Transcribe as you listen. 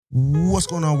What's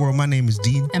going on, world? My name is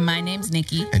Dean. And my name's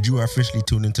Nikki. And you are officially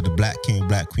tuned into the Black King,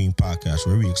 Black Queen podcast,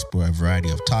 where we explore a variety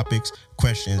of topics,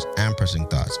 questions, and pressing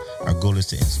thoughts. Our goal is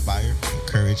to inspire,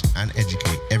 encourage, and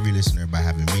educate every listener by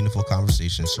having meaningful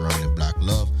conversations surrounding Black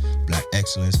love, Black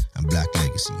excellence, and Black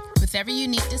legacy. With every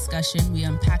unique discussion, we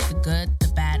unpack the good, the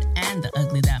bad, and the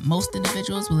ugly that most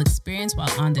individuals will experience while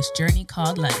on this journey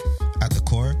called life. At the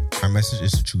core, our message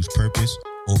is to choose purpose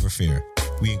over fear.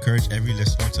 We encourage every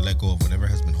listener to let go of whatever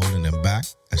has been holding them back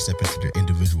and step into their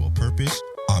individual purpose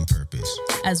on purpose.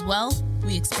 As well,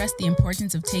 we express the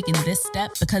importance of taking this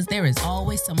step because there is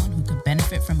always someone who could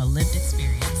benefit from a lived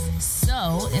experience.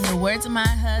 So, in the words of my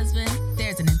husband,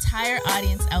 there's an entire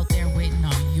audience out there waiting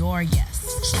on your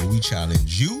yes. So we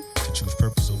challenge you to choose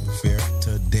purpose over fear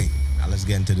today. Now let's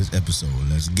get into this episode.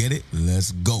 Let's get it.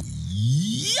 Let's go.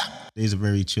 Yep. Today's a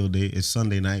very chill day. It's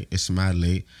Sunday night. It's mad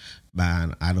late.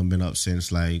 Man, I done been up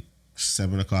since like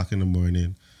 7 o'clock in the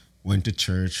morning. Went to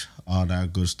church, all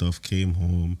that good stuff. Came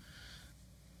home,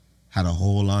 had a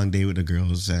whole long day with the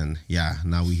girls, and yeah,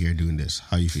 now we here doing this.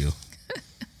 How you feel?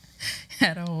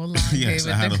 Had a whole long day Yes,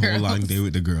 with I had the a girls. whole long day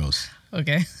with the girls.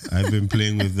 Okay. I've been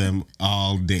playing with them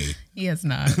all day. He has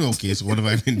not. Okay, so what have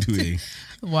I been doing?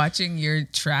 Watching your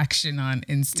traction on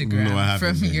Instagram No, I haven't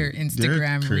from been. your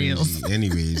Instagram They're crazy. reels.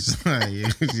 Anyways,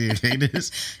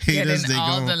 haters, Getting they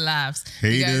all gon' the laughs.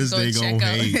 haters, you they guys go gon' check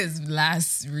out hate. his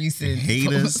last recent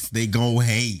haters, post. they gon'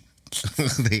 hate.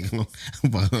 They gon'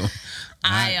 but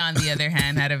I, on the other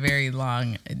hand, had a very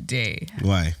long day.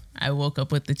 why? I woke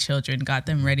up with the children, got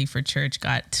them ready for church,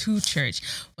 got to church,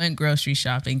 went grocery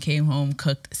shopping, came home,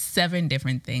 cooked 7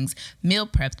 different things, meal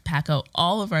prepped, packed out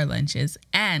all of our lunches,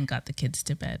 and got the kids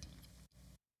to bed.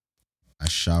 I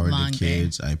showered Long the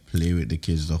kids. I play with the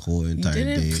kids the whole entire You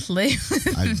didn't day. play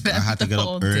with I them had to the get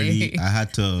whole up early. day. I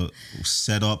had to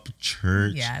set up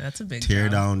church. Yeah, that's a big tear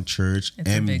job. down church. It's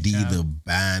a big MD job. the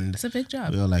band. It's a big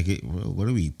job. We were like, what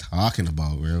are we talking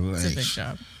about? We're like, It's a big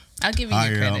job. I'll give you your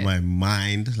tired credit. out my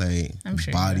mind. Like, I'm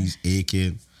sure you body's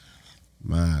aching.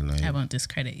 Man, like, I won't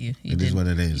discredit you. You It is what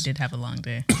it is. You did have a long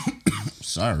day.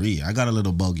 sorry, I got a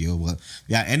little bug, yo. But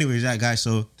yeah, anyways, yeah, guys.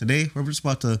 So today we're just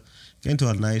about to get into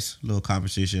a nice little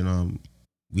conversation.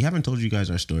 We haven't told you guys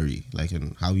our story, like,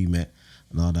 and how we met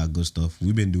and all that good stuff.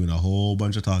 We've been doing a whole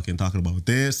bunch of talking about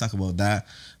this, talking about that.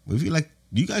 We feel like,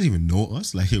 do you guys even know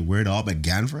us? Like, where it all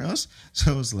began for us?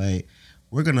 So it's like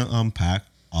we're gonna unpack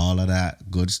all of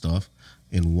that good stuff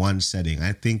in one setting.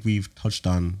 I think we've touched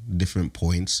on different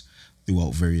points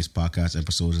throughout various podcast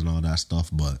episodes and all that stuff,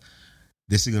 but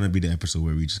this is gonna be the episode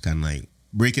where we just kind of like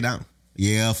break it down.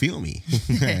 Yeah, feel me?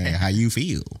 How you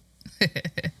feel?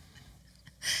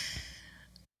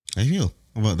 How you feel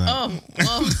about that?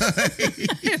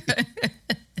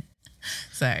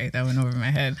 Sorry, that went over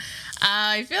my head.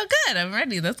 I feel good. I'm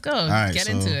ready. Let's go. All right, Get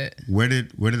so into it. Where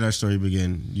did our story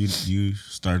begin? You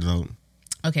started out.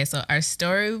 Okay, so our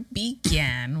story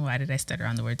began. Why did I stutter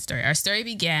on the word story? Our story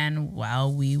began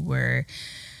while we were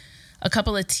a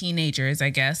couple of teenagers,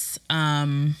 I guess.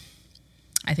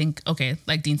 I think, okay,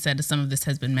 like Dean said, some of this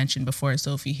has been mentioned before,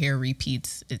 so if you hear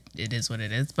repeats, it is what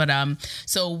it is. But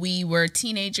so we were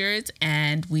teenagers,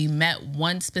 and we met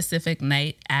one specific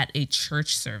night at a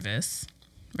church service,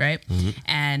 right? Mm-hmm.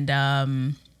 And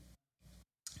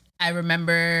I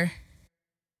remember...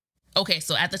 Okay,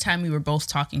 so at the time we were both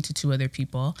talking to 2 other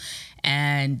people,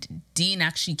 and Dean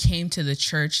actually came to the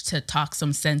church to talk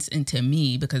some sense into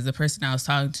me because the person I was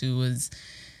talking to was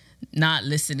not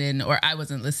listening, or I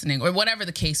wasn't listening, or whatever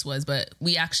the case was. But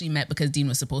we actually met because Dean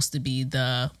was supposed to be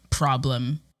the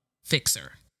problem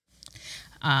fixer.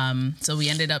 So we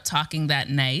ended up talking that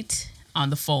night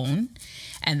on the phone,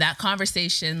 and that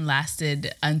conversation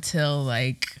lasted until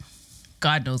like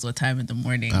God knows what time in the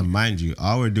morning. Mind you,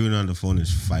 all we're doing on the phone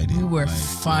is fighting. We were like,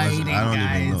 fighting, I don't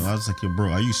guys. even know. I was like, yo, bro,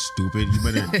 are you stupid? You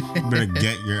better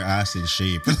get your ass in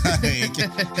shape. Like,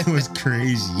 it was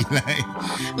crazy.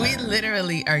 Like, We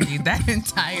literally argued that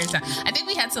entire time. I think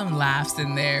we had some laughs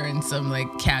in there and some like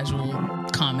casual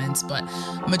comments, but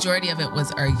majority of it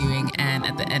was arguing. And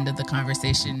at the end of the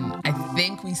conversation, I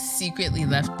think we secretly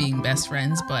left being best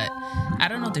friends, but I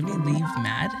don't know. Did we leave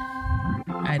mad?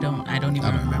 I don't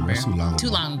even remember. It's too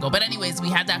long ago. But anyways, we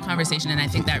had that conversation, and I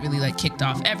think that really like kicked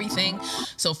off everything.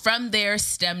 So from there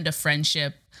stemmed a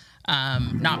friendship,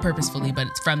 not purposefully, but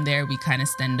from there we kind of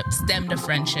stemmed a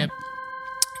friendship.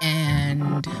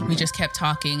 And we just kept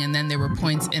talking, and then there were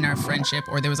points in our friendship,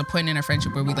 or there was a point in our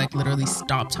friendship where we like literally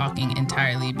stopped talking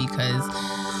entirely because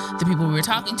the people we were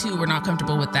talking to were not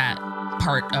comfortable with that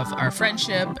part of our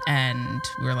friendship, and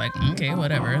we were like, okay,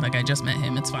 whatever, like I just met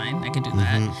him, it's fine, I could do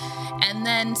that. And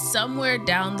then somewhere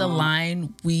down the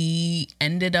line we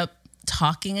ended up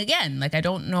talking again. Like, I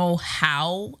don't know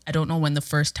how, I don't know when the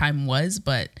first time was,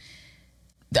 but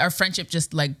our friendship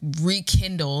just like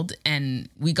rekindled and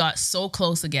we got so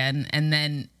close again. And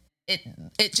then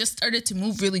it just started to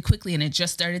move really quickly and it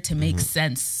just started to make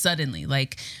sense suddenly.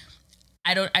 Like,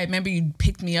 I remember you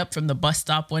picked me up from the bus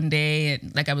stop one day,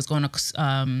 and like I was going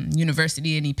to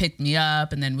university, and he picked me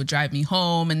up and then would drive me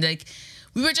home, and like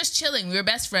we were just chilling. We were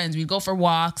best friends. We'd go for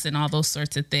walks and all those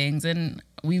sorts of things, and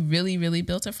we really, really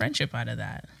built a friendship out of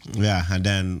that. Yeah, and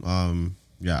then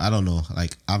I don't know.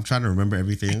 Like, I'm trying to remember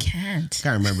everything. I can't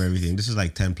remember everything. This is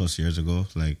like 10 plus years ago.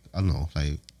 Like, I don't know,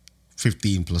 like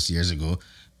 15 plus years ago,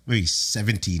 maybe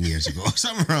 17 years ago,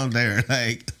 somewhere around there.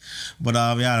 Like, but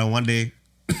one day.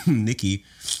 Nikki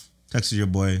texted your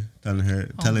boy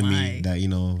telling me that, you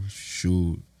know,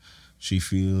 she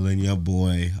feeling your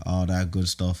boy, all that good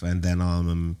stuff. And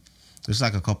then it's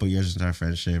like a couple years into our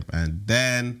friendship, and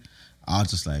then I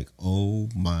was just like, oh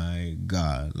my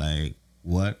God, like,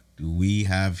 what do we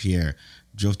have here?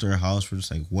 Drove to her house, we're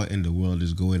just like, what in the world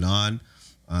is going on?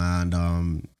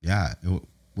 And it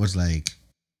was like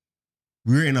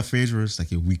we were in a phase where it's like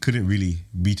we couldn't really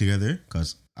be together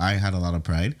because I had a lot of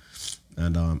pride.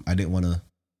 And I didn't want to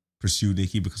pursue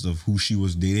Nikki because of who she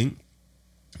was dating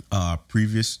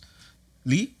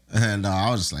previously. And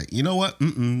I was just like, you know what?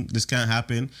 This can't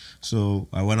happen. So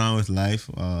I went on with life.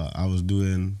 I was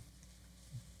doing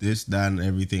this, that, and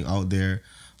everything out there.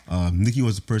 Nikki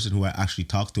was the person who I actually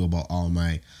talked to about all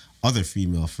my other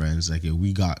female friends. Like,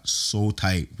 we got so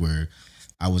tight where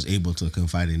I was able to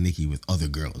confide in Nikki with other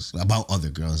girls. About other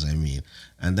girls, I mean.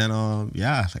 And then,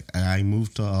 I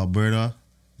moved to Alberta.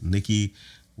 Nikki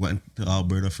went to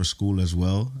Alberta for school as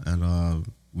well, and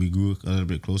we grew a little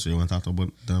bit closer. You want to talk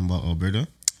about Alberta?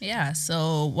 Yeah,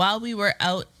 so while we were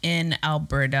out in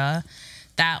Alberta,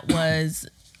 that was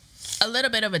a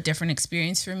little bit of a different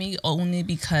experience for me, only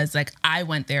because like I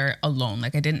went there alone.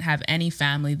 Like, I didn't have any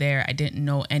family there. I didn't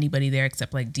know anybody there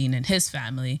except like Dean and his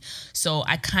family. So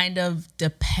I kind of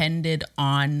depended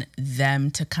on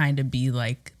them to kind of be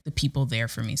like the people there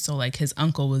for me. So like his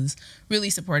uncle was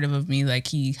really supportive of me. Like,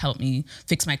 he helped me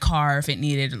fix my car if it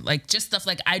needed, like just stuff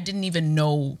like I didn't even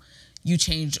know you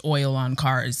changed oil on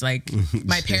cars. Like,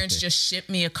 my parents just shipped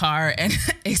me a car and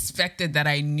expected that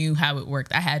I knew how it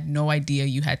worked. I had no idea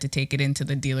you had to take it into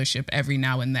the dealership every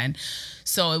now and then.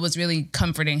 So it was really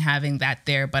comforting having that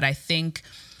there. But I think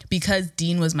because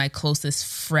Dean was my closest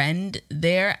friend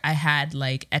there, I had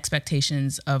like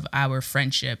expectations of our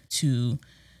friendship to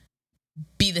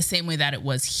be the same way that it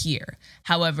was here.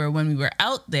 However, when we were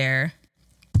out there,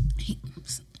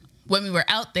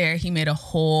 he made a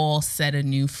whole set of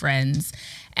new friends.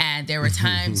 And there were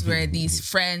times where these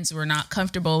friends were not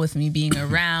comfortable with me being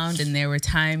around. And there were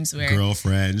times where...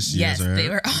 Girlfriends. Yes, they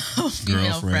were all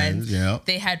female friends. Yeah.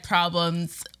 They had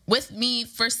problems with me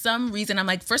for some reason. I'm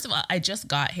like, first of all, I just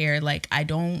got here. Like, I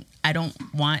don't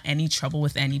want any trouble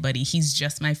with anybody. He's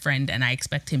just my friend, and I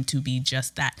expect him to be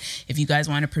just that. If you guys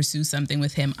want to pursue something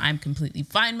with him, I'm completely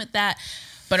fine with that.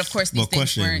 But of course, these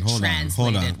things weren't translated.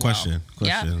 Hold on. Question.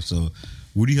 Yep. So,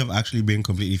 would you have actually been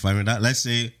completely fine with that? Let's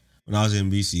say when I was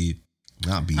in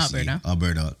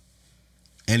Alberta,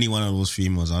 any one of those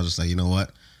females, I was just like, you know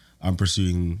what? I'm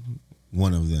pursuing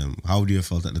one of them. How would you have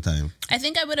felt at the time? I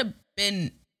think I would have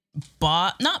been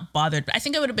not bothered, but I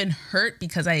think I would have been hurt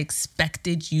because I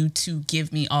expected you to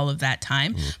give me all of that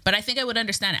time. But I think I would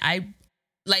understand it.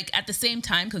 Like, at the same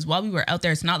time, because while we were out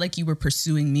there, it's not like you were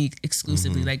pursuing me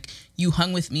exclusively. Like, you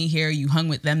hung with me here, you hung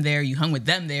with them there, you hung with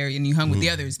them there, and you hung with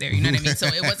the others there. You know what I mean? So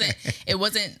it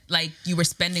wasn't like you were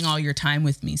spending all your time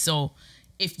with me. So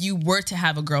if you were to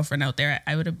have a girlfriend out there,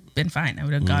 I would have been fine. I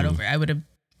would have got over it. I would have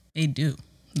made do.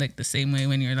 Like, the same way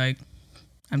when you're like,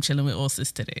 I'm chilling with old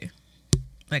sis today.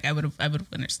 Like, I would have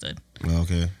understood.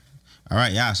 Okay. All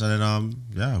right. Yeah. So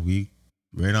then, we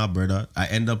were in Alberta. I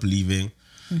end up leaving.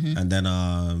 And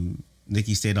then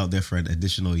Nikki stayed out there for an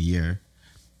additional year.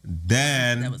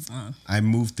 Then that was long. I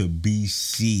moved to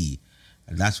BC.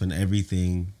 And that's when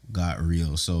everything got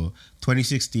real. So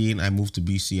 2016, I moved to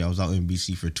BC. I was out in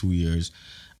BC for 2 years.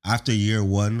 After year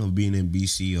one of being in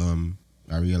BC,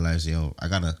 I realized, I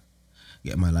gotta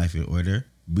get my life in order.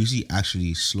 BC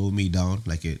actually slowed me down.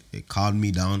 Like, it calmed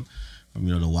me down from,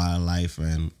 the wildlife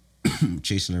and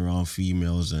chasing around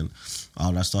females and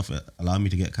all that stuff. It allowed me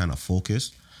to get kind of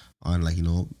focused on, like,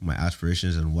 my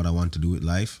aspirations and what I want to do with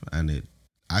life. And it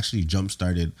actually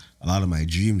jump-started a lot of my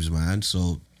dreams, man.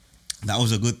 So that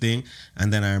was a good thing.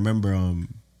 And then I remember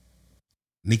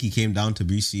Nikki came down to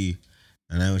BC.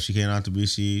 And then when she came down to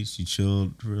BC, she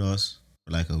chilled with us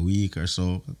for like a week or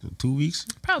so. 2 weeks?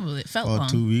 Probably. It felt long.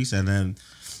 2 weeks. And then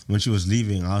when she was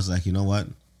leaving, I was like, you know what?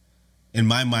 in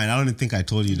my mind, I don't even think I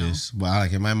told you this, but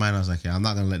like in my mind, I was like, yeah, I'm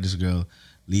not gonna let this girl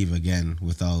leave again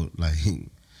without like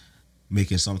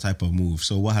making some type of move.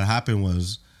 So what had happened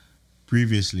was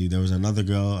previously there was another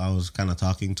girl I was kind of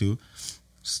talking to.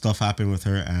 Stuff happened with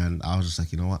her, and I was just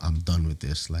like, you know what, I'm done with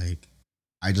this. Like,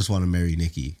 I just want to marry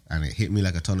Nikki, and it hit me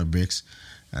like a ton of bricks.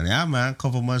 And yeah, man, a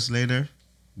couple months later,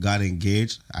 got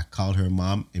engaged. I called her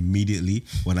mom immediately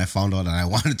when I found out that I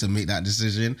wanted to make that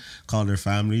decision. Called her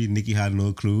family. Nikki had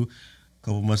no clue. A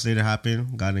couple months later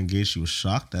happened, got engaged. She was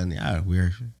shocked, and yeah,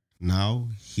 we're now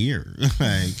here.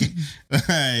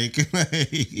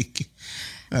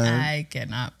 I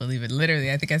cannot believe it. Literally,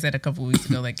 I think I said a couple weeks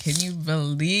ago, like, can you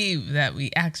believe that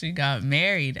we actually got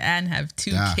married and have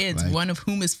two kids, like, one of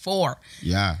whom is 4?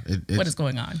 Yeah. What is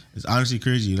going on? It's honestly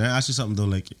crazy. Let me ask you something, though.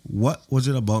 Like, what was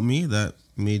it about me that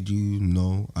made you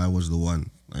know I was the one?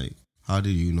 Like, how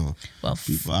did you know? Well,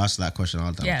 people ask that question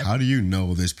all the time. Yeah. How do you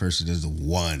know this person is the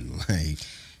one? Like,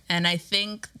 and I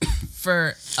think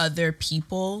for other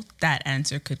people, that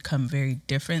answer could come very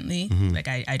differently. Mm-hmm. Like,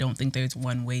 I don't think there's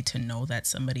one way to know that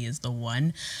somebody is the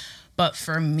one. But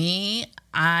for me,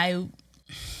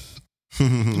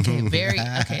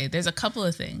 there's a couple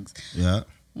of things. Yeah.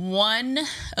 One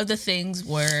of the things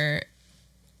where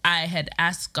I had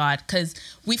asked God, because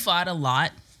we fought a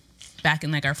lot back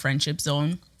in like our friendship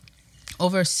zone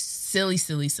over silly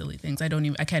things. I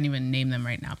can't even name them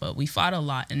right now, but we fought a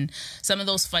lot. And some of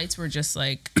those fights were just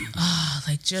like,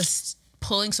 just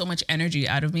pulling so much energy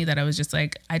out of me that I was just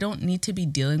like, I don't need to be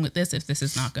dealing with this if this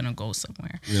is not going to go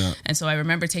somewhere. Yeah. And so I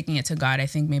remember taking it to God, I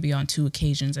think maybe on 2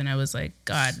 occasions. And I was like,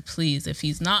 God, please, if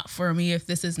he's not for me, if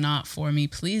this is not for me,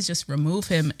 please just remove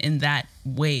him in that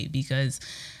way, because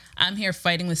I'm here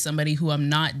fighting with somebody who I'm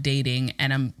not dating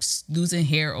and I'm losing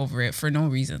hair over it for no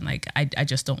reason. Like, I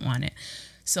just don't want it.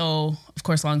 So, of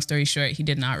course, long story short, he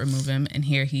did not remove him, and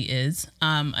here he is.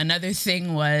 Another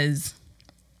thing was,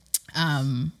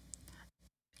 I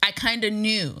kind of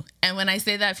knew. And when I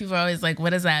say that, people are always like, what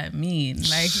does that mean?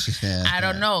 Like, I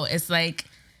don't know. It's like,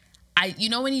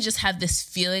 when you just have this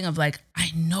feeling of like,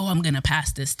 I know I'm going to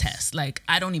pass this test. Like,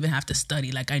 I don't even have to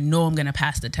study. Like, I know I'm going to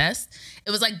pass the test. It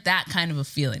was like that kind of a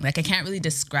feeling. Like, I can't really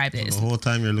describe it. So the whole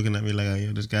time you're looking at me like,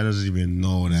 yo, this guy doesn't even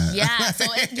know that. Yeah. So,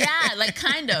 like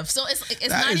kind of. So it's that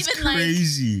not is even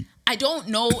crazy. Like, I don't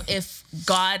know if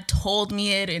God told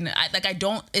me it. And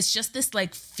it's just this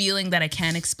like feeling that I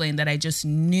can't explain, that I just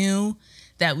knew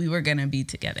that we were going to be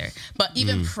together. But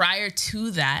even prior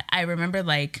to that, I remember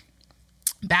like,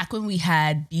 back when we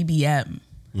had BBM,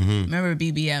 remember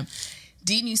BBM?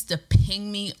 Dean used to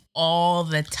ping me all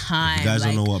the time. If you guys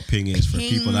don't know what ping is, for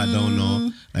people that don't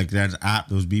know, like there's an app,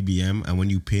 those BBM, and when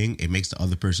you ping, it makes the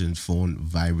other person's phone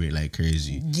vibrate like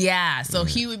crazy. Yeah, so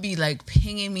he would be like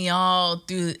pinging me all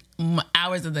through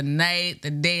hours of the night, the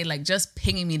day, like just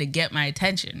pinging me to get my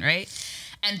attention, right?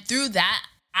 And through that,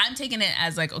 I'm taking it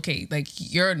as like, okay, like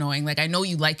you're annoying. Like, I know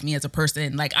you like me as a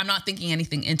person. Like, I'm not thinking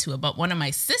anything into it. But one of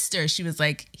my sisters, she was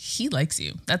like, he likes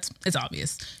you. It's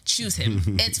obvious. Choose him.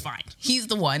 It's fine. He's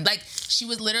the one. Like, she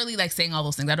was literally like saying all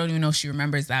those things. I don't even know if she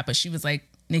remembers that, but she was like,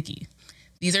 Nikki,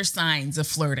 these are signs of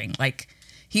flirting. Like,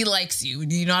 he likes you.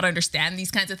 Do you not understand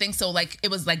these kinds of things? So like,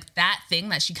 it was like that thing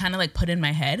that she kind of like put in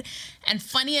my head. And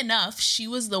funny enough, she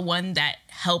was the one that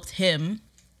helped him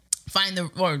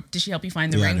did she help you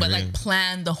find the ring? But ring. Like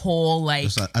plan the whole like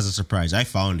just as a surprise. I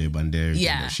found it, but there.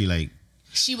 Yeah. She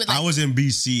would. Like, I was in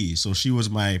BC, so she was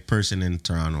my person in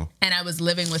Toronto, and I was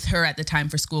living with her at the time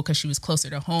for school because she was closer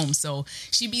to home. So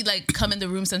she'd be like, come in the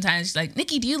room sometimes. She's like,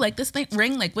 Nikki, do you like this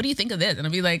ring? Like, what do you think of this? And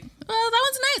I'd be like, oh, that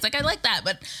one's nice. Like, I like that,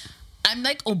 but I'm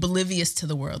like oblivious to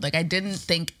the world. Like, I didn't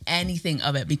think anything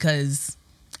of it because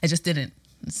I just didn't.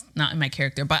 It's not in my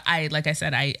character. But like I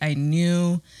said, I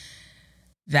knew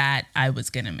that I was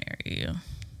gonna marry you.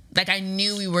 Like, I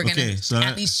knew we were gonna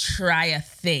at least try a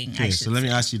thing. Okay, so let me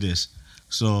ask you this.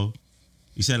 So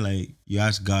you said like you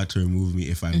asked God to remove me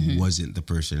if I wasn't the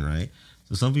person, right?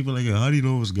 So some people are like, how do you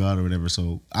know it was God or whatever?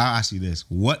 So I'll ask you this.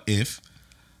 What if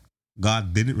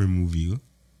God didn't remove you,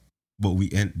 but we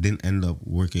didn't end up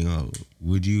working out?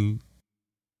 Would you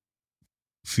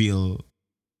feel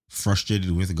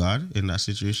frustrated with God in that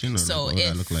situation? Or so what would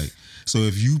that look like? So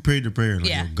if you prayed the prayer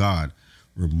like, oh, God,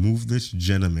 remove this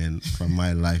gentleman from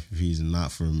my life if he's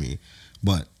not for me,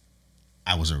 but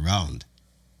I was around,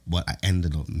 but I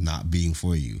ended up not being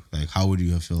for you, like, how would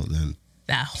you have felt then?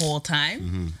 That whole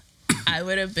time, I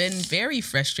would have been very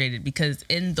frustrated because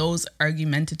in those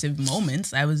argumentative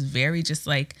moments, I was very just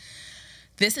like,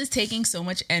 this is taking so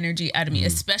much energy out of me,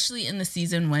 especially in the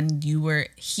season when you were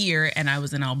here and I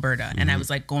was in Alberta and I was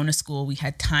like going to school. We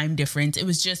had time difference. It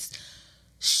was just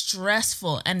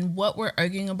stressful, and what we're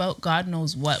arguing about, God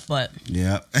knows what, but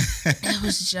Yeah. it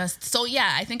was just so. Yeah,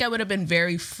 I think I would have been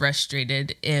very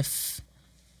frustrated if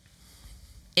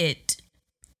it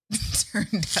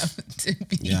turned out to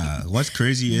be. Yeah. What's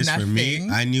crazy is for me,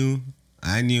 nothing.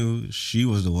 I knew she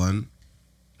was the one.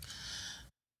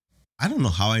 I don't know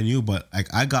how I knew, but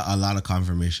like I got a lot of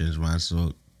confirmations, man.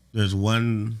 So there's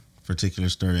one particular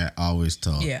story I always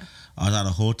tell. Yeah. I was at a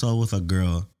hotel with a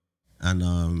girl,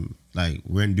 and like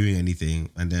we weren't doing anything,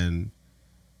 and then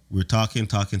we're talking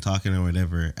or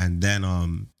whatever, and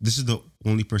then this is the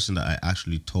only person that I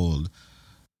actually told,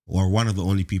 or one of the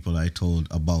only people I told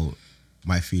about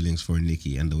my feelings for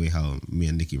Nikki and the way how me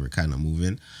and Nikki were kind of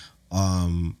moving,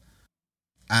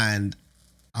 and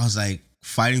I was like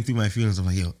fighting through my feelings. I'm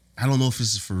like, yo, I don't know if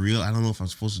this is for real. I don't know if I'm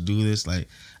supposed to do this. Like,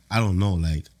 I don't know.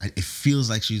 Like, it feels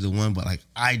like she's the one, but like,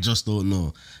 I just don't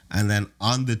know. And then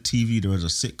on the TV, there was a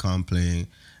sitcom playing,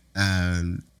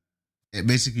 and it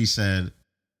basically said,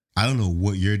 I don't know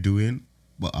what you're doing,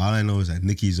 but all I know is that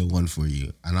Nikki's the one for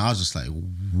you. And I was just like,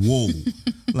 whoa,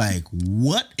 like,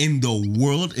 what in the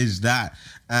world is that?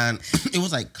 And it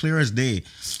was like clear as day.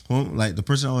 Well, like the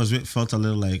person I was with felt a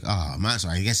little like, oh man, so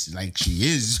I guess like she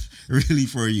is really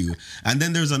for you. And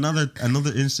then there's another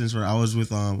instance where I was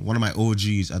with one of my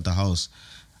OGs at the house,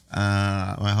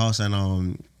 my house,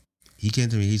 and he came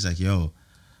to me. He's like, yo,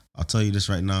 I'll tell you this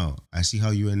right now. I see how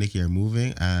you and Nikki are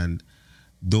moving, and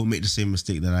don't make the same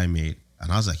mistake that I made.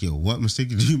 And I was like, yo, what mistake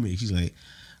did you make? He's like,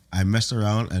 I messed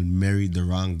around and married the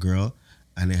wrong girl,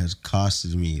 and it has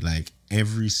costed me like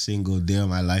every single day of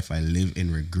my life. I live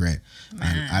in regret,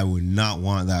 and I would not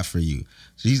want that for you.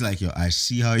 So he's like, yo, I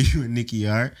see how you and Nikki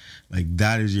are. Like,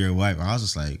 that is your wife. And I was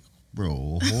just like,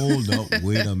 bro, hold up,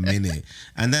 wait a minute.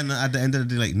 And then at the end of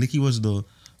the day, like, Nikki was the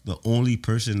only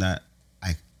person that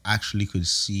I actually could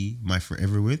see my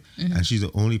forever with, and she's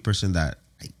the only person that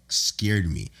like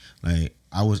scared me. Like,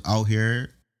 I was out here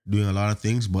doing a lot of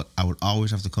things, but I would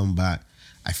always have to come back.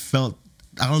 I felt,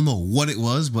 I don't know what it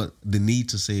was, but the need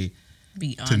to say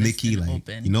to Nikki, like,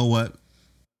 open. You know what?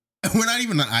 We're not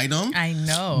even an item. I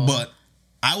know. But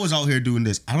I was out here doing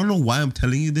this. I don't know why I'm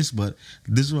telling you this, but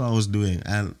this is what I was doing.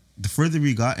 And the further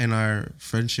we got in our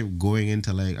friendship going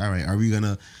into like, all right, are we going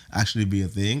to actually be a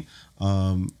thing?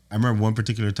 I remember one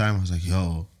particular time I was like,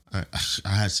 yo, I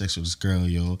had sex with this girl,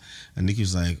 yo. And Nikki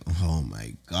was like, oh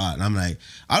my God. And I'm like,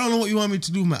 I don't know what you want me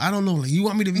to do, man. I don't know. Like, you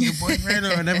want me to be your boyfriend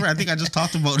or whatever? I think I just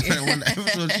talked about that one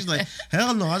episode. She's like,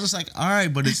 hell no. I was just like, all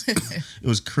right, but it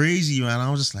was crazy, man.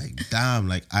 I was just like, damn,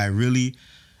 like I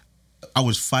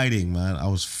was fighting, man. I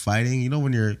was fighting. You know,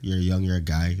 when you're young, you're a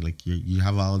guy, like you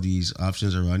have all these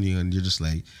options around you, and you're just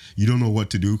like, you don't know what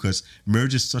to do, because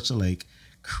marriage is such a like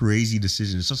crazy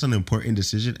decision. It's such an important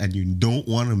decision, and you don't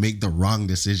want to make the wrong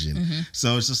decision.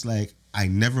 So it's just like, I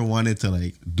never wanted to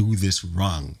like do this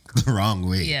wrong, the wrong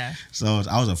way. Yeah. So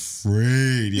I was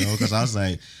afraid, you know, because I was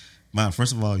like, man,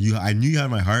 first of all, I knew you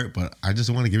had my heart, but I just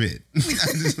want to give it. I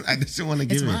just didn't want to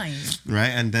give mine. Right?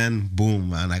 And then boom,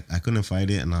 man, I couldn't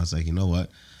fight it, and I was like, you know what?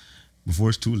 Before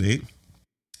it's too late,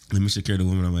 let me secure the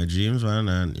woman of my dreams, man.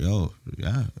 And yo,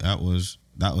 yeah, that was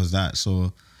that.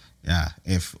 So yeah,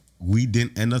 if we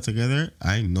didn't end up together,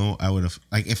 I know I would have,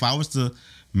 like, if I was to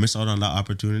miss out on that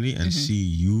opportunity and see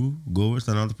you go with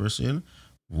another person,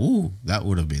 woo, that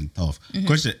would have been tough.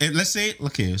 Question, let's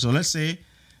say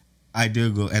I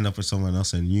did go end up with someone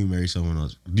else and you marry someone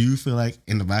else. Do you feel like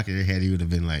in the back of your head you would have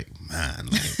been like, man,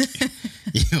 like,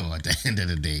 yo, at the end of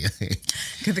the day,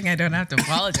 good thing I don't have to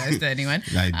apologize to anyone.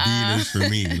 Like, Dean is for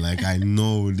me. Like, I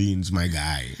know Dean's my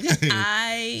guy.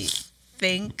 I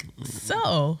think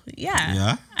so.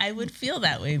 Yeah. I would feel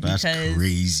that way. That's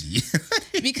crazy.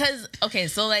 Because, okay,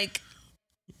 so like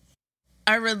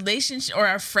our relationship or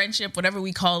our friendship, whatever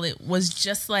we call it, was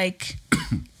just like,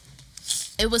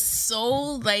 it was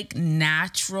so like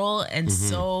natural, and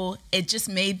so it just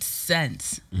made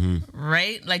sense,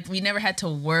 right? Like, we never had to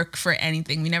work for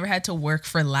anything. We never had to work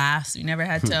for laughs. We never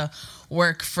had to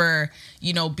work for,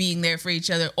 you know, being there for each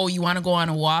other. Oh, you want to go on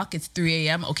a walk? It's 3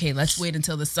 a.m. Okay, let's wait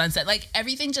until the sunset. Like,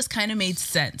 everything just kind of made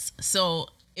sense. So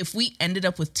if we ended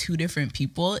up with two different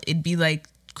people, it'd be like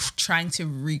trying to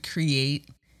recreate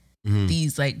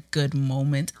these like good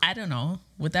moments. I don't know.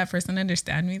 Would that person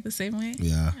understand me the same way?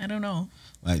 Yeah. I don't know.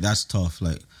 Like, that's tough.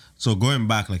 Like, so going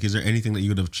back, like, is there anything that you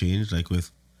would have changed, like,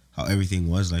 with how everything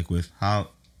was, like, with how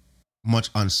much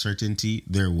uncertainty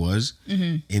there was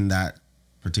in that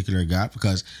particular gap?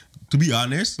 Because, to be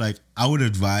honest, like, I would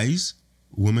advise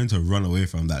women to run away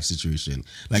from that situation.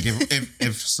 Like,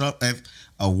 if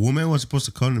a woman was supposed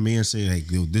to come to me and say,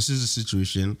 like, yo, this is a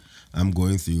situation I'm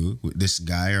going through with this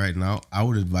guy right now, I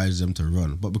would advise them to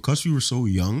run. But because we were so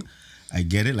young, I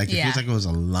get it. Like it feels like it was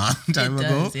a long time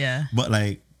ago. Yeah. But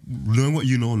like knowing what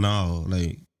you know now,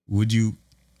 like would you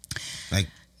like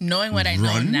knowing what I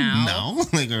know now?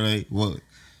 Like or like what?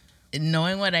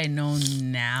 Knowing what I know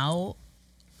now,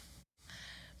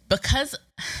 because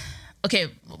okay,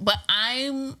 but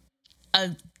I'm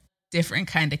a different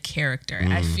kind of character.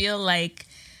 I feel like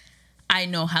I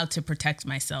know how to protect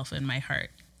myself in my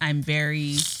heart. I'm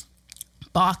very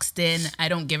boxed in. I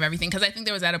don't give everything, because I think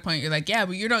there was at a point you're like, yeah,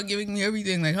 but you're not giving me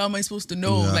everything. Like, how am I supposed to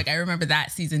know? Like, I remember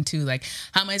that season 2. Like,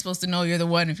 how am I supposed to know you're the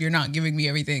one if you're not giving me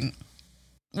everything?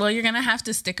 Well, you're gonna have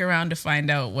to stick around to find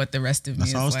out what the rest of me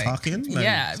is like. That's how I was talking? Like,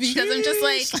 yeah, because I'm just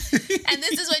like, and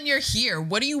this is when you're here.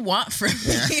 What do you want from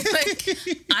me? Like,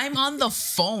 I'm on the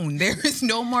phone. There is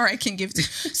no more I can give to.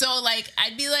 So, like,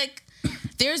 I'd be like,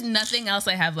 there's nothing else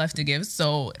I have left to give.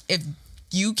 So, if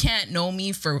you can't know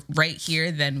me for right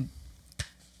here, then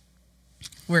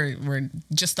we're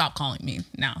just stop calling me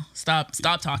now. Stop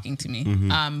talking to me.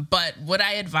 But would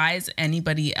I advise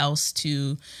anybody else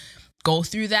to go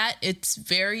through that?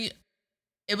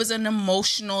 It was an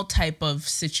emotional type of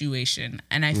situation,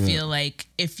 and I feel like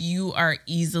if you are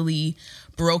easily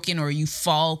broken or you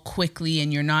fall quickly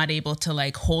and you're not able to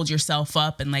like hold yourself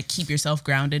up and like keep yourself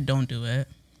grounded, don't do it.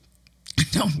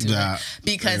 Don't do it,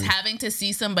 because having to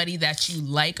see somebody that you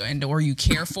like or you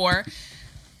care for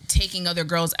taking other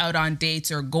girls out on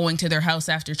dates or going to their house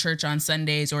after church on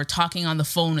Sundays or talking on the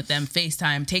phone with them,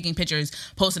 FaceTime, taking pictures,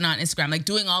 posting on Instagram, like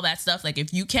doing all that stuff. Like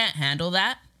if you can't handle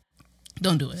that,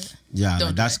 don't do it. Yeah,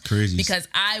 like, that's crazy. Because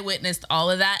I witnessed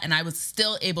all of that and I was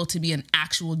still able to be an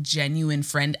actual genuine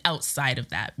friend outside of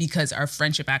that because our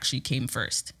friendship actually came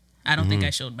first. I don't think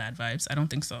I showed bad vibes. I don't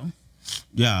think so.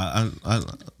 Yeah, I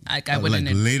wouldn't.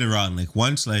 Like later on, like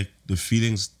once like the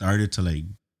feelings started to like,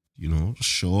 you know,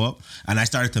 show up and I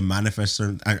started to manifest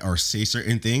certain or say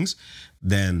certain things,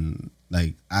 then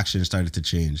like action started to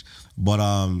change. But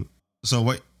so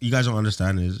what you guys don't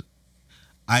understand is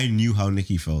I knew how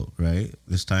Nikki felt, right?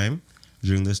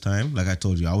 During this time, like I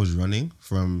told you, I was running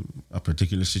from a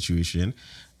particular situation,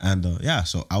 and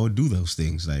so I would do those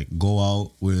things, like go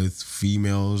out with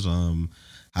females,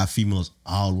 have females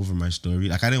all over my story.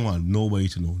 Like I didn't want nobody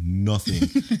to know nothing.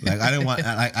 Like I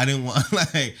didn't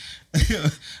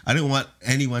want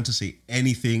anyone to say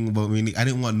anything about me. I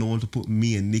didn't want no one to put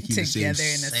me and Nikki together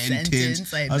in the same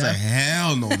sentence. I was like,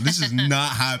 hell no, this is not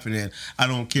happening. I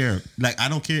don't care. Like I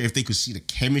don't care if they could see the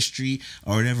chemistry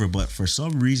or whatever. But for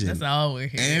some reason, that's all we're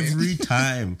here. Every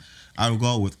time I would go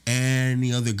out with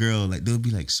any other girl, like they'll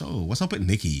be like, "So, what's up with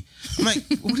Nikki?" I'm like,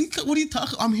 "What are you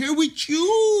talking? I'm here with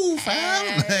you,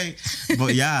 fam." Like,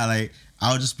 but yeah, like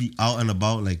I'll just be out and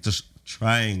about, like just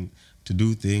trying to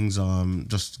do things,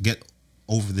 just get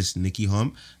over this Nikki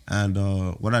hump. And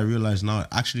what I realized now, it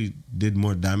actually did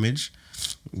more damage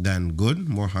than good,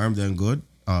 more harm than good,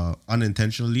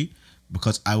 unintentionally,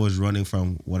 because I was running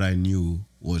from what I knew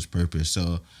was purpose.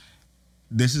 So.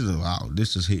 This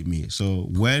just hit me. So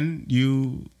when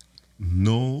you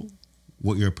know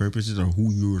what your purpose is or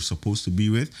who you're supposed to be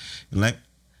with, and like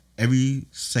every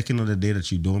second of the day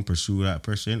that you don't pursue that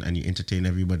person and you entertain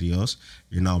everybody else,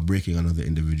 you're now breaking another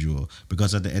individual.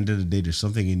 Because at the end of the day, there's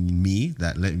something in me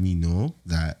that let me know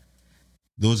that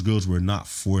those girls were not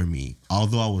for me.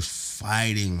 Although I was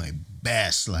fighting my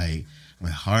best, like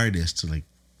my hardest to like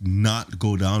not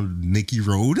go down Nikki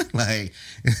road, like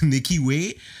Nikki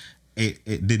way.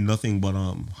 It did nothing but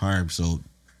harm. So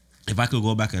if I could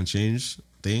go back and change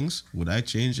things, would I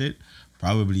change it?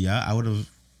 Probably, yeah. I would have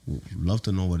loved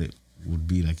to know what it would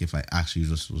be like if I actually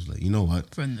just was like, you know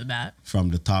what? From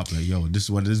the top, like, yo, this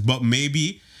is what it is. But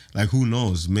maybe, like, who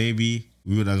knows? Maybe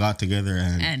we would have got together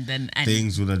and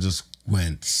things would have just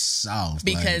went south.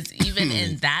 Because like, even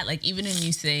in that, like, even in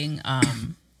you saying,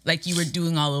 like, you were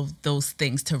doing all of those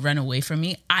things to run away from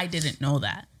me, I didn't know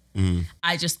that.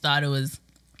 I just thought it was,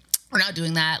 we're not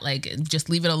doing that. Like, just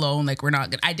leave it alone. Like, we're not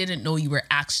good. I didn't know you were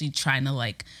actually trying to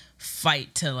like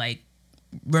fight to like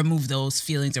remove those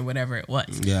feelings or whatever it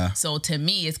was. Yeah. So to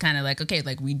me, it's kind of like, okay,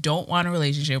 like we don't want a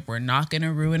relationship. We're not going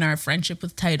to ruin our friendship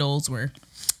with titles. We're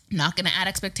not going to add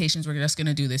expectations. We're just going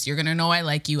to do this. You're going to know I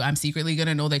like you. I'm secretly going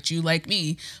to know that you like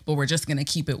me, but we're just going to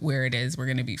keep it where it is. We're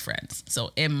going to be friends.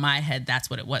 So in my head, that's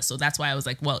what it was. So that's why I was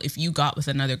like, well, if you got with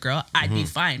another girl, I'd be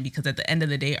fine, because at the end of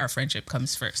the day, our friendship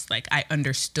comes first. Like I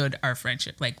understood our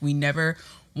friendship. Like we never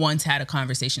once had a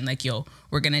conversation like, yo,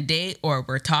 we're going to date or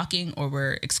we're talking or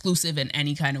we're exclusive in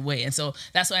any kind of way. And so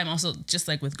that's why I'm also just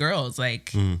like with girls,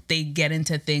 like they get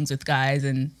into things with guys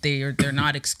and they're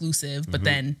not exclusive, but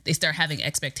then they start having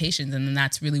expectations. And then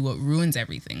that's really what ruins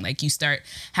everything. Like you start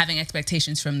having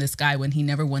expectations from this guy when he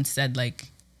never once said like,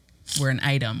 we're an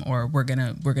item, or we're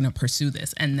gonna pursue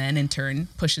this, and then in turn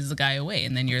pushes the guy away,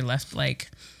 and then you're left like,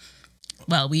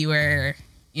 well, we were,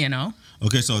 you know.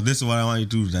 Okay, so this is what I want you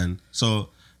to do then. So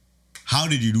how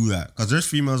did you do that? Because there's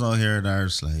females out here that are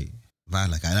just like, man,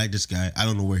 like, I like this guy. I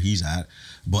don't know where he's at,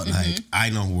 but like, I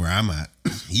know where I'm at.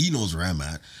 He knows where I'm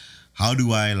at. How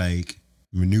do I like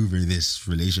maneuver this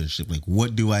relationship? Like,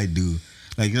 what do I do?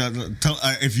 Like, tell,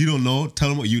 if you don't know, tell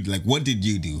them what you like. What did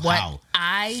you do? What How?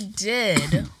 I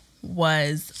did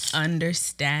was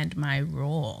understand my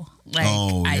role. Like,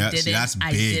 that's big.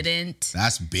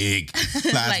 That's big.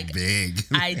 That's like, big.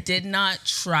 I did not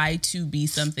try to be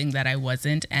something that I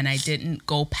wasn't, and I didn't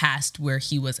go past where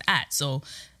he was at. So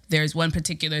there's one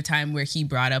particular time where he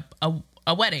brought up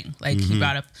a wedding. Like, he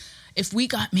brought up, if we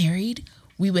got married,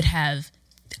 we would have,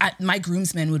 my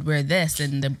groomsmen would wear this,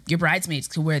 and your bridesmaids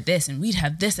could wear this, and we'd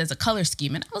have this as a color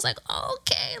scheme. And I was like, oh,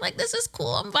 okay, like, this is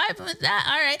cool. I'm vibing with that.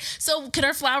 All right. So could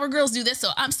our flower girls do this? So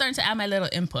I'm starting to add my little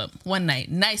input. One night,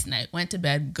 nice night, went to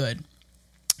bed, good.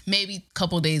 Maybe a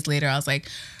couple days later, I was like,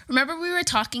 remember we were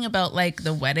talking about like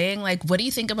the wedding? Like, what do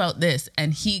you think about this?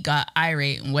 And he got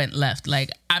irate and went left. Like,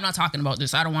 I'm not talking about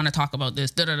this. I don't want to talk about this.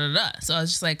 Da da da da. So I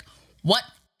was just like, what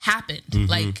happened?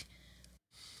 Like,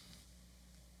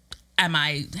 am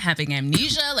I having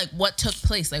amnesia? Like, what took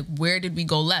place? Like, where did we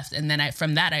go left? And then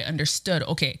from that, I understood,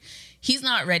 okay, he's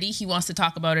not ready. He wants to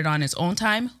talk about it on his own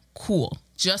time. Cool.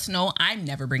 Just know I'm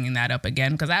never bringing that up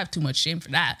again because I have too much shame for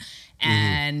that.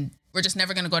 And we're just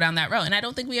never going to go down that road. And I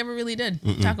don't think we ever really did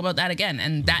talk about that again.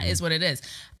 And that is what it is.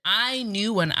 I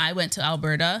knew when I went to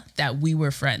Alberta that we were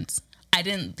friends.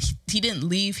 He didn't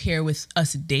leave here with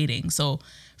us dating. So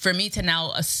for me to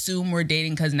now assume we're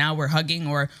dating because now we're hugging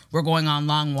or we're going on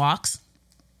long walks,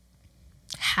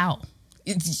 how?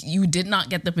 You did not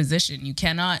get the position. You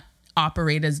cannot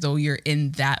operate as though you're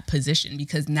in that position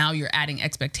because now you're adding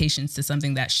expectations to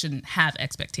something that shouldn't have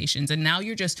expectations. And now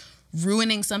you're just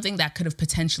ruining something that could have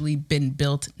potentially been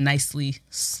built nicely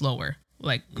slower,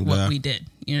 like what we did.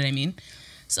 You know what I mean?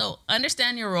 So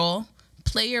understand your role,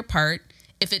 play your part.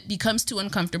 If it becomes too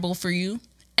uncomfortable for you,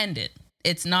 end it.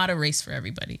 It's not a race for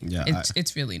everybody. Yeah,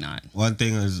 it's really not. One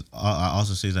thing is, I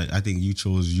also say that I think you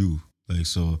chose you. Like,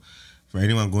 so for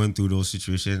anyone going through those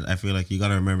situations, I feel like you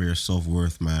gotta remember your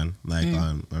self-worth, man. Like,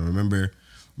 remember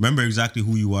exactly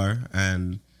who you are,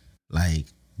 and like,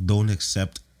 don't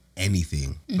accept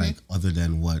anything like other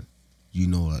than what you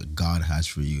know like, God has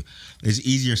for you. It's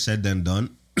easier said than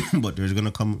done, but there's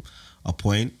gonna come a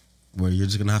point where you're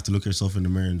just gonna have to look yourself in the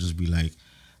mirror and just be like,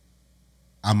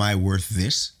 am I worth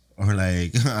this? Or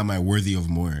like, am I worthy of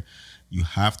more? You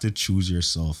have to choose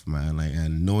yourself, man. Like,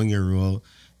 and knowing your role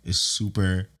is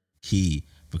super key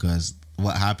because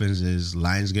what happens is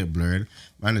lines get blurred.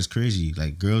 Man, it's crazy.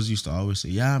 Like, girls used to always say,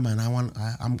 yeah, man, I'm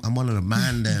one of the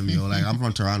man them, yo. Like, I'm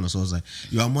from Toronto, so it's like,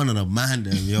 yo, I'm one of the man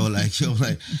them, yo. Like,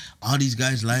 all these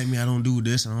guys like me. I don't do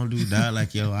this, I don't do that.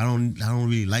 Like, yo, I don't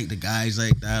really like the guys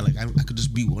like that. Like, I could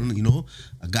just be one, you know,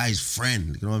 a guy's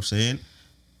friend. You know what I'm saying?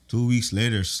 2 weeks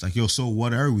later, it's like, yo, so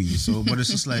what are we? So, but it's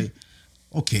just like,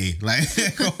 okay, like,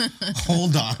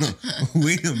 hold on,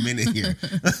 wait a minute here.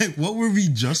 Like, what were we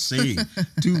just saying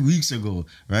 2 weeks ago,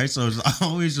 right? So it's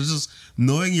always just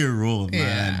knowing your role,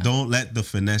 man. Yeah. Don't let the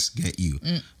finesse get you.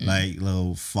 Like,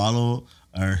 follow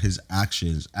his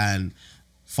actions and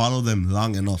follow them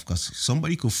long enough because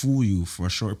somebody could fool you for a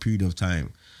short period of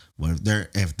time. But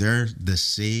if they're the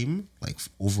same, like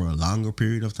over a longer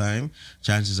period of time,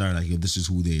 chances are like, yo, this is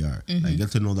who they are. Like, get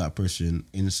to know that person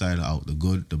inside out, the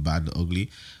good, the bad, the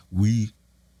ugly. We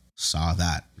saw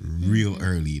that real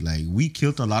early. Like, we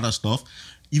killed a lot of stuff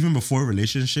even before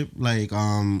relationship, like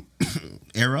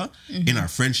era, in our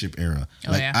friendship era.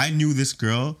 I knew this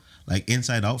girl like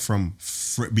inside out from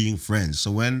being friends.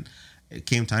 So when it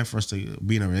came time for us to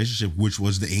be in a relationship, which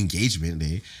was the engagement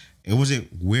day, it wasn't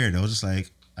weird. I was just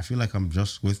like, I feel like I'm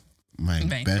just with my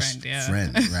best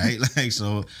friend, right? Like,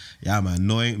 so, yeah, man,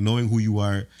 knowing who you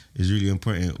are is really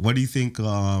important. What do you think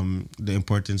the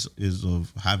importance is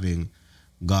of having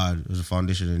God as a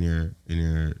foundation in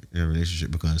your relationship?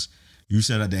 Because you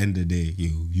said at the end of the day,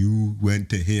 you went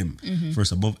to Him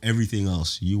first above everything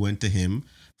else. You went to Him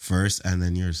first, and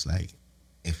then you're just like,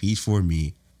 if He's for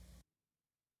me,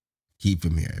 keep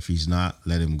Him here. If He's not,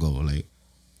 let Him go. Like,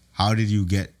 how did you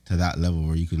get to that level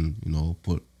where you can, you know,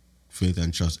 put faith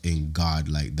and trust in God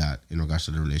like that in regards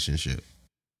to the relationship?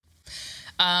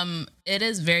 It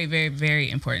is very, very,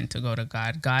 very important to go to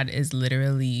God. God is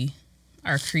literally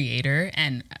our creator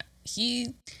and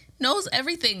He knows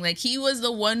everything. Like, He was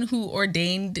the one who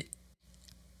ordained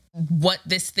what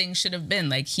this thing should have been.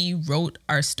 Like, he wrote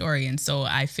our story. And so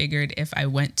I figured if I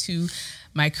went to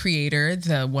my creator,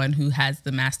 the one who has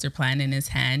the master plan in his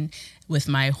hand, with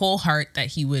my whole heart, that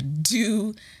he would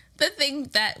do the thing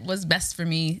that was best for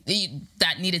me,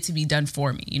 that needed to be done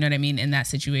for me. You know what I mean? In that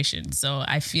situation. So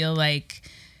I feel like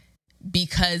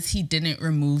because he didn't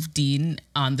remove Dean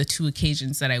on the 2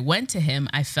 occasions that I went to him,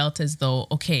 I felt as though,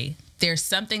 okay, there's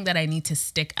something that I need to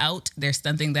stick out. There's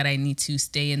something that I need to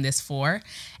stay in this for.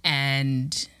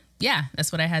 And yeah,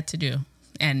 that's what I had to do.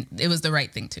 And it was the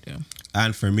right thing to do.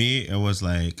 And for me, it was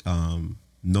like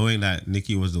knowing that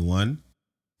Nikki was the one.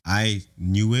 I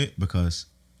knew it because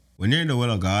when you're in the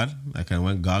will of God, like, and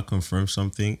when God confirms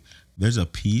something, there's a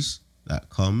peace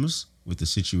that comes with the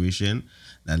situation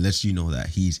that lets you know that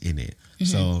he's in it. Mm-hmm.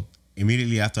 So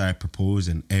immediately after I proposed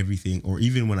and everything, or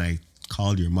even when I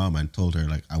called your mom and told her,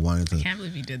 like, I wanted to, I can't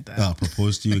believe you did that,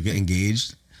 propose to you, get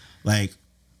engaged, like,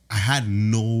 I had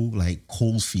no, like,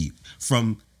 cold feet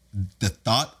from the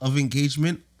thought of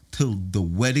engagement till the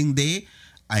wedding day.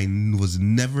 I was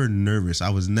never nervous. I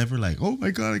was never like, oh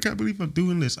my God, I can't believe I'm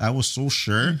doing this. I was so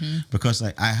sure because,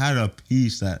 like, I had a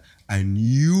peace that I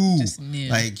knew,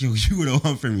 like, yo, you were the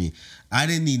one for me. I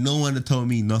didn't need no one to tell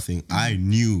me nothing. I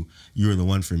knew you were the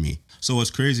one for me. So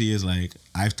what's crazy is, like,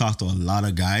 I've talked to a lot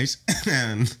of guys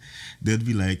and they'd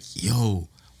be like, yo,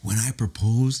 when I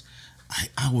proposed,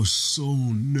 I was so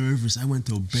nervous. I went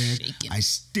to bed. Shaking. I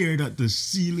stared at the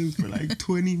ceiling for like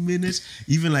 20 minutes.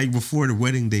 Even like before the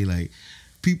wedding day, like,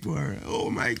 people are, oh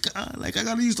my God, like, I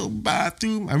gotta use the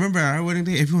bathroom. I remember our wedding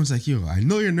day, everyone's like, yo, I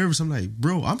know you're nervous. I'm like,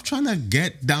 bro, I'm trying to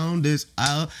get down this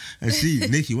aisle and see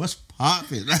Nikki, what's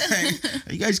popping? Like,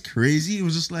 are you guys crazy? It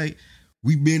was just like,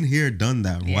 we've been here, done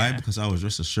that. Yeah. Why? Because I was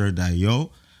just assured that,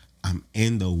 yo, I'm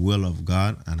in the will of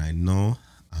God and I know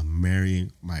I'm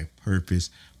marrying my purpose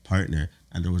partner.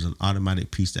 And there was an automatic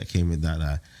peace that came with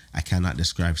that I cannot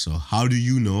describe. So how do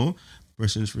you know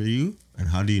person's for you? And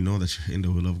how do you know that you're in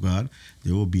the will of God?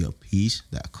 There will be a peace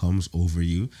that comes over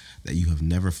you that you have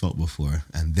never felt before.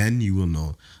 And then you will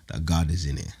know that God is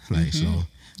in it. Like, so,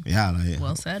 yeah. Like,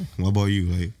 well said. What about you?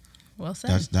 Like, well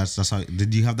said. That's how,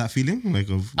 did you have that feeling? Like,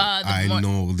 of, I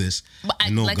know this. I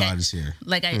know like God is here.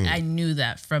 Like, I knew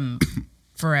that from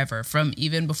forever, from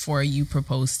even before you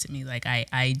proposed to me. Like,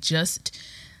 I just...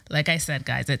 Like I said,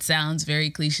 guys, it sounds very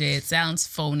cliche. It sounds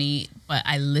phony, but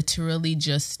I literally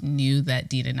just knew that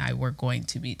Dean and I were going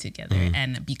to be together.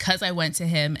 And because I went to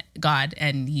him, God,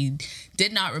 and he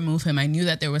did not remove him, I knew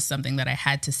that there was something that I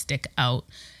had to stick out.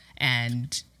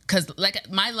 And because,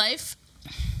 like, my life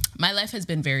has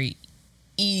been very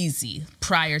easy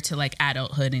prior to, like,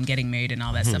 adulthood and getting married and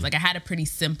all that stuff. Like, I had a pretty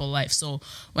simple life. So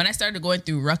when I started going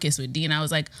through ruckus with Dean, I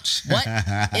was like, what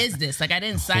is this? Like, I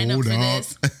didn't sign up for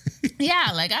this.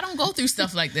 Yeah, like, I don't go through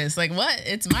stuff like this. Like, what?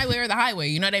 It's my way or the highway.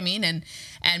 You know what I mean? And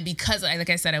because,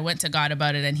 like I said, I went to God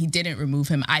about it and he didn't remove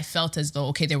him, I felt as though,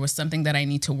 okay, there was something that I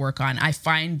need to work on. I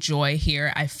find joy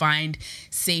here. I find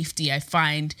safety. I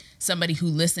find somebody who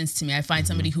listens to me. I find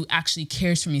somebody who actually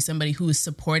cares for me, somebody who is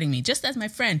supporting me, just as my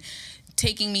friend,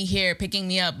 taking me here, picking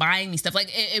me up, buying me stuff.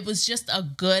 Like, it was just a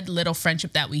good little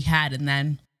friendship that we had. And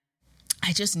then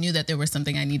I just knew that there was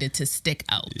something I needed to stick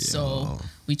out. Yeah. So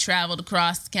we traveled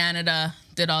across Canada,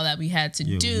 did all that we had to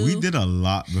do. We did a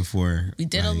lot before. We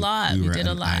did a lot. We did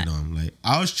a lot. Like,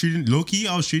 I was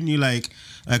treating you like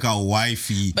a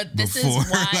wifey. But this is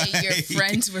why your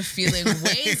friends were feeling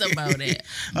ways about it.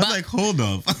 I was like, hold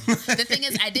up. The thing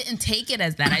is, I didn't take it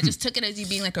as that. I just took it as you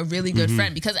being like a really good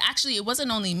friend, because actually it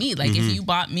wasn't only me. Like, if you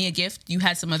bought me a gift, you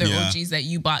had some other OGs that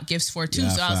you bought gifts for too.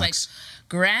 So I was like,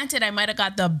 granted, I might have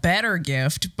got the better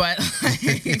gift, but like,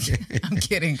 I'm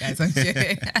kidding, guys. I'm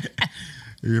kidding.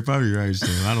 You're probably right, so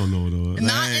I don't know though.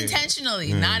 Not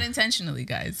intentionally,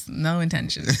 guys. No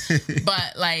intention.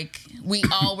 But like, we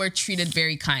all were treated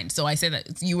very kind. So I say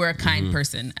that you were a kind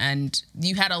person, and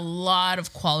you had a lot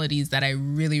of qualities that I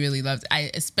really, really loved.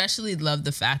 I especially loved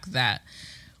the fact that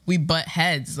we butt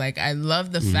heads. Like, I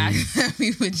love the fact that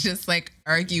we would just like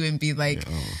argue and be like,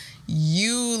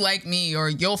 you like me, or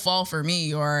you'll fall for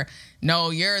me, or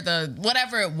no, you're the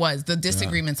whatever it was, the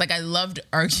disagreements. Like, I loved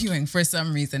arguing for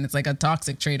some reason. It's like a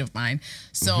toxic trait of mine.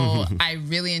 So I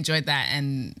really enjoyed that,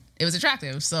 and it was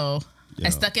attractive. So I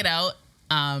stuck it out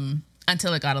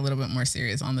until it got a little bit more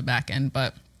serious on the back end.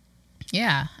 But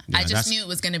yeah, I just knew it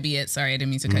was going to be it. Sorry, I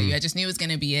didn't mean to cut you. I just knew it was going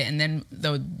to be it. And then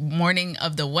the morning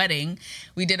of the wedding,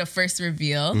 we did a first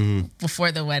reveal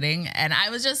before the wedding. And I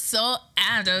was just so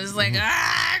amped. I was like,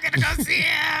 I'm going to go see him.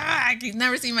 I've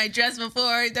never seen my dress before.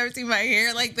 I've never seen my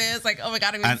hair like this. Like, oh my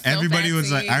God, it was and so everybody fancy.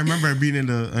 Was like, I remember being in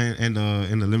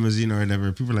the limousine or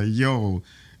whatever. People were like, yo,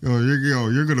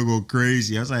 you're gonna go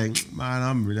crazy. I was like,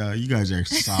 man, you guys are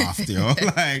soft, yo.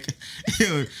 Like,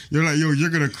 you're like, you're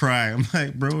gonna cry. I'm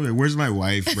like, bro, where's my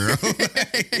wife, bro?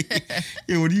 Like,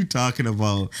 what are you talking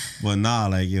about? But nah,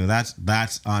 like,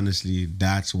 that's honestly,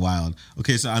 that's wild.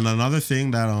 Okay, so and another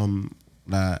thing that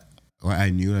I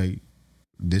knew, like,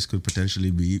 this could potentially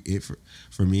be it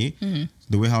for me. Mm-hmm.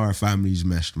 The way how our families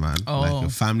meshed, man. Like, the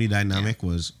family dynamic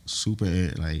was super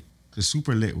lit.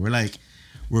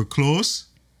 We're close,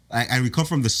 and we come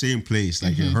from the same place.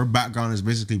 Like, her background is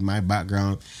basically my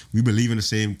background. We believe in the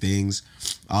same things,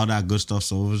 all that good stuff.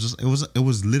 So it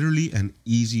was literally an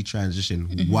easy transition.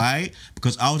 Mm-hmm. Why?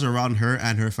 Because I was around her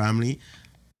and her family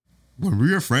when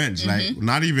we were friends, like,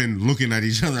 not even looking at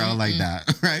each other out like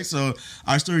that, right? So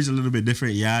our story's a little bit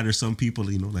different. Yeah, there's some people,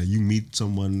 like, you meet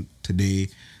someone today,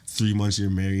 3 months you're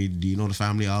married. Do you know the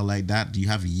family all like that? Do you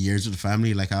have years with the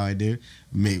family like how I did?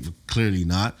 Maybe, clearly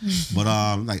not. But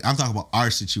like, I'm talking about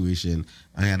our situation,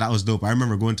 and yeah, that was dope. I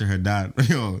remember going to her dad.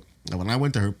 When I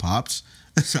went to her pops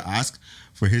to ask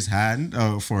for his hand,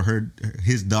 for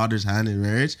his daughter's hand in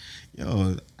marriage,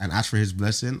 and ask for his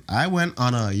blessing, I went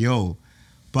on a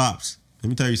Pops, let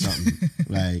me tell you something.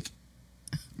 Like,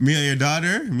 me and your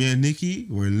daughter, me and Nikki,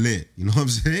 we're lit. You know what I'm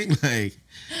saying? Like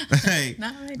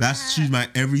she's my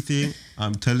everything.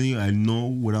 I'm telling you, I know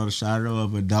without a shadow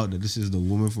of a doubt that this is the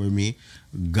woman for me.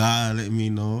 God let me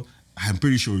know. I'm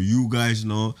pretty sure you guys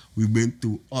know. We've been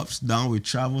through ups, downs. We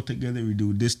travel together. We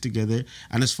do this together.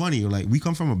 And it's funny, like, we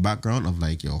come from a background of,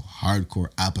 like,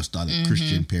 hardcore apostolic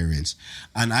Christian parents.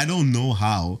 And I don't know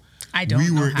how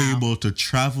we were able to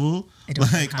travel,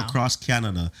 like, across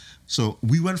Canada. So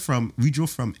we drove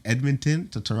from Edmonton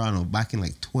to Toronto back in,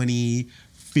 like,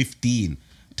 2015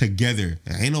 together.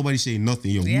 Ain't nobody saying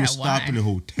nothing. We were stopping in a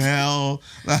hotel.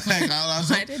 Like,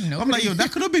 I didn't know. I'm like,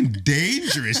 that could have been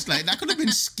dangerous. Like, that could have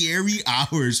been scary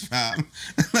hours, fam.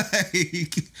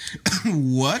 Like,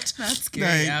 what? Not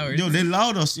scary hours. They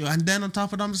allowed us. And then on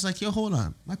top of that, I'm just like, hold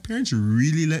on. My parents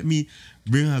really let me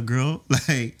bring a girl,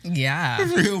 like,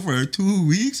 for 2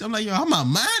 weeks. I'm like, I'm a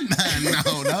man now.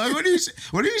 What are you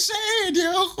saying,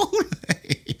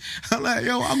 Like, I'm like,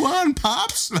 I'm on,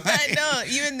 Pops. Like, I know.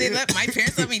 Even my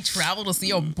parents let me travel to see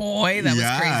your boy. That was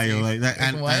crazy. Like that.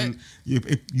 And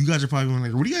you guys are probably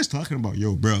like, what are you guys talking about?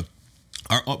 Bro,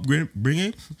 our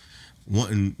upbringing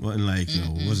wasn't like,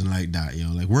 wasn't like that,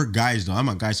 Like, we're guys, though. I'm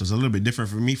a guy, so it's a little bit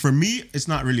different for me. For me, it's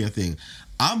not really a thing.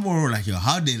 I'm more like,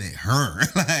 how they let her?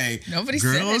 Like, nobody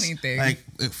girls, said anything. Like,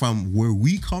 from where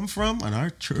we come from and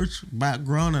our church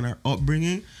background and our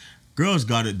upbringing, girls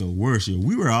got it the worst.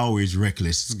 We were always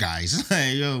reckless, guys.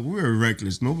 Like, we were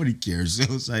reckless. Nobody cares. So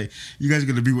it's like, you guys are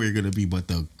gonna be what you're gonna be. But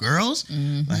the girls,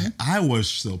 like, I was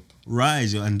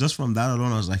surprised, And just from that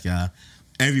alone, I was like,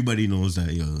 everybody knows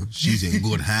that, she's in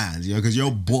good hands, because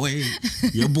your boy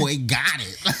got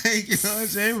it. Like, you know what I'm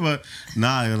saying? But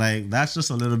nah, like, that's just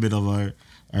a little bit of our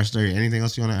story. Anything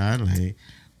else you want to add? Like,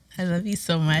 I love you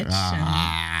so much.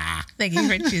 Thank you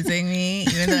for choosing me,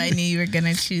 even though I knew you were going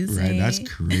to choose me. Right, that's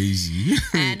crazy.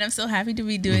 And I'm so happy to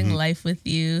be doing life with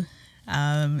you.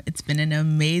 It's been an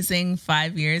amazing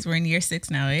 5 years. We're in year 6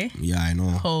 now, eh? Yeah, I know.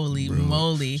 Holy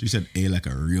moly. She said A like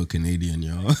a real Canadian,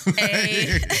 yo. A. And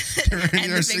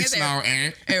the thing is,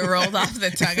 it rolled off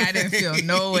the tongue. I didn't feel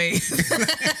no way.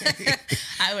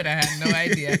 I would have had no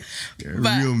idea.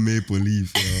 Real Maple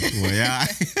Leaf, yo. Well, yeah.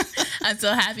 I'm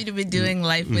so happy to be doing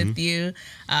life with you.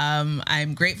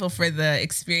 I'm grateful for the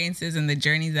experiences and the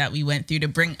journey that we went through to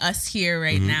bring us here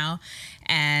right now.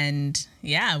 And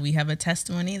we have a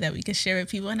testimony that we can share with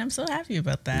people, and I'm so happy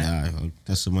about that. Yeah,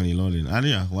 testimony loading.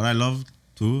 And what I love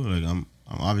too, like, I'm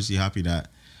obviously happy that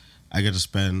I get to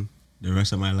spend the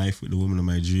rest of my life with the woman of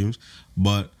my dreams.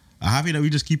 But I'm happy that we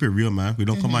just keep it real, man. We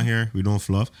don't come out here, we don't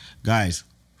fluff. Guys,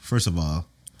 first of all,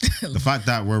 the fact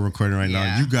that we're recording right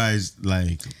now, you guys,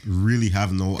 like, really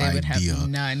have no idea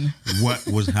what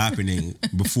was happening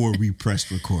before we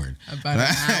pressed record. About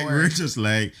an hour. We're just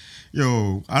like,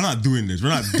 I'm not doing this. We're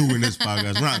not doing this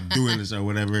podcast. We're not doing this or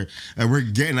whatever. And we're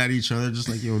getting at each other just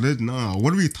like,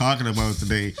 what are we talking about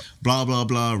today? Blah, blah,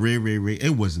 blah, ray.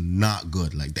 It was not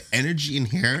good. Like, the energy in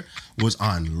here was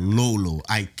on low.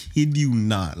 I kid you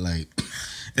not. Like,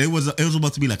 it was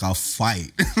about to be like a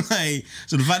fight. Like,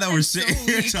 so the fact that we're sitting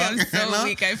here talking right now,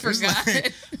 I forgot.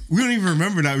 Like, we don't even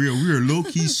remember that we were low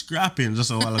key scrapping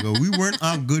just a while ago. We weren't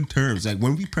on good terms. Like,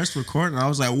 when we pressed record, and I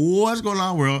was like, "What's going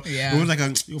on, world?" Yeah. It was like,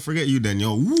 "You'll forget you then,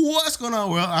 yo. What's going on,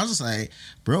 world?" I was just like,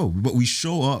 "Bro," but we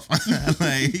show up.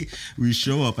 Like, we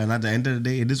show up, and at the end of the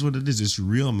day, it is what it is. It's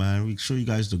real, man. We show you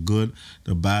guys the good,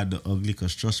 the bad, the ugly.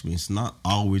 Cause trust me, it's not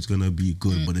always gonna be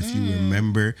good. But if you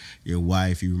remember your why,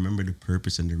 if you remember the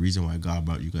purpose and the reason why God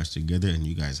brought you guys together, and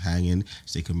you guys hanging,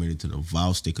 stay committed to the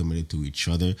vow, stay committed to each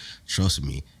other. Trust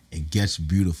me, it gets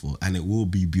beautiful, and it will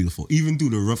be beautiful. Even through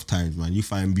the rough times, man, you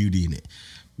find beauty in it.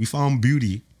 We found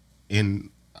beauty in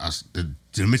us, the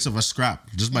midst of a scrap,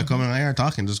 just by coming out here and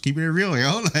talking, just keeping it real,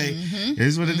 yo. Like, it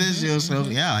is what it is, yo. So,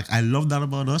 yeah, like, I love that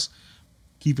about us.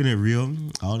 Keeping it real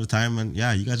all the time. And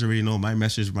yeah, you guys already know my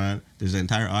message, man. There's an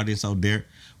entire audience out there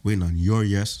waiting on your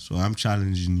yes. So I'm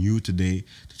challenging you today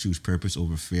to choose purpose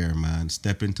over fear, man.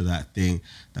 Step into that thing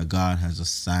that God has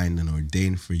assigned and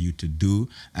ordained for you to do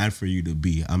and for you to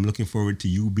be. I'm looking forward to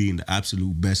you being the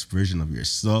absolute best version of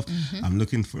yourself. I'm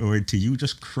looking forward to you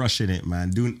just crushing it, man.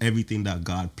 Doing everything that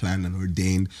God planned and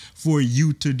ordained for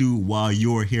you to do while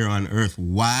you're here on earth.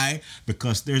 Why?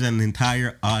 Because there's an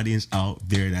entire audience out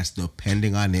there that's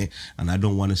depending on it, and I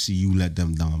don't want to see you let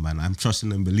them down, man. I'm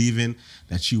trusting and believing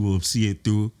that you will see it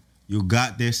through. You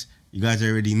got this. You guys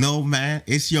already know, man.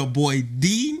 It's your boy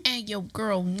Dean And your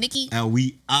girl Nikki. and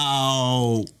we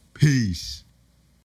out. Peace.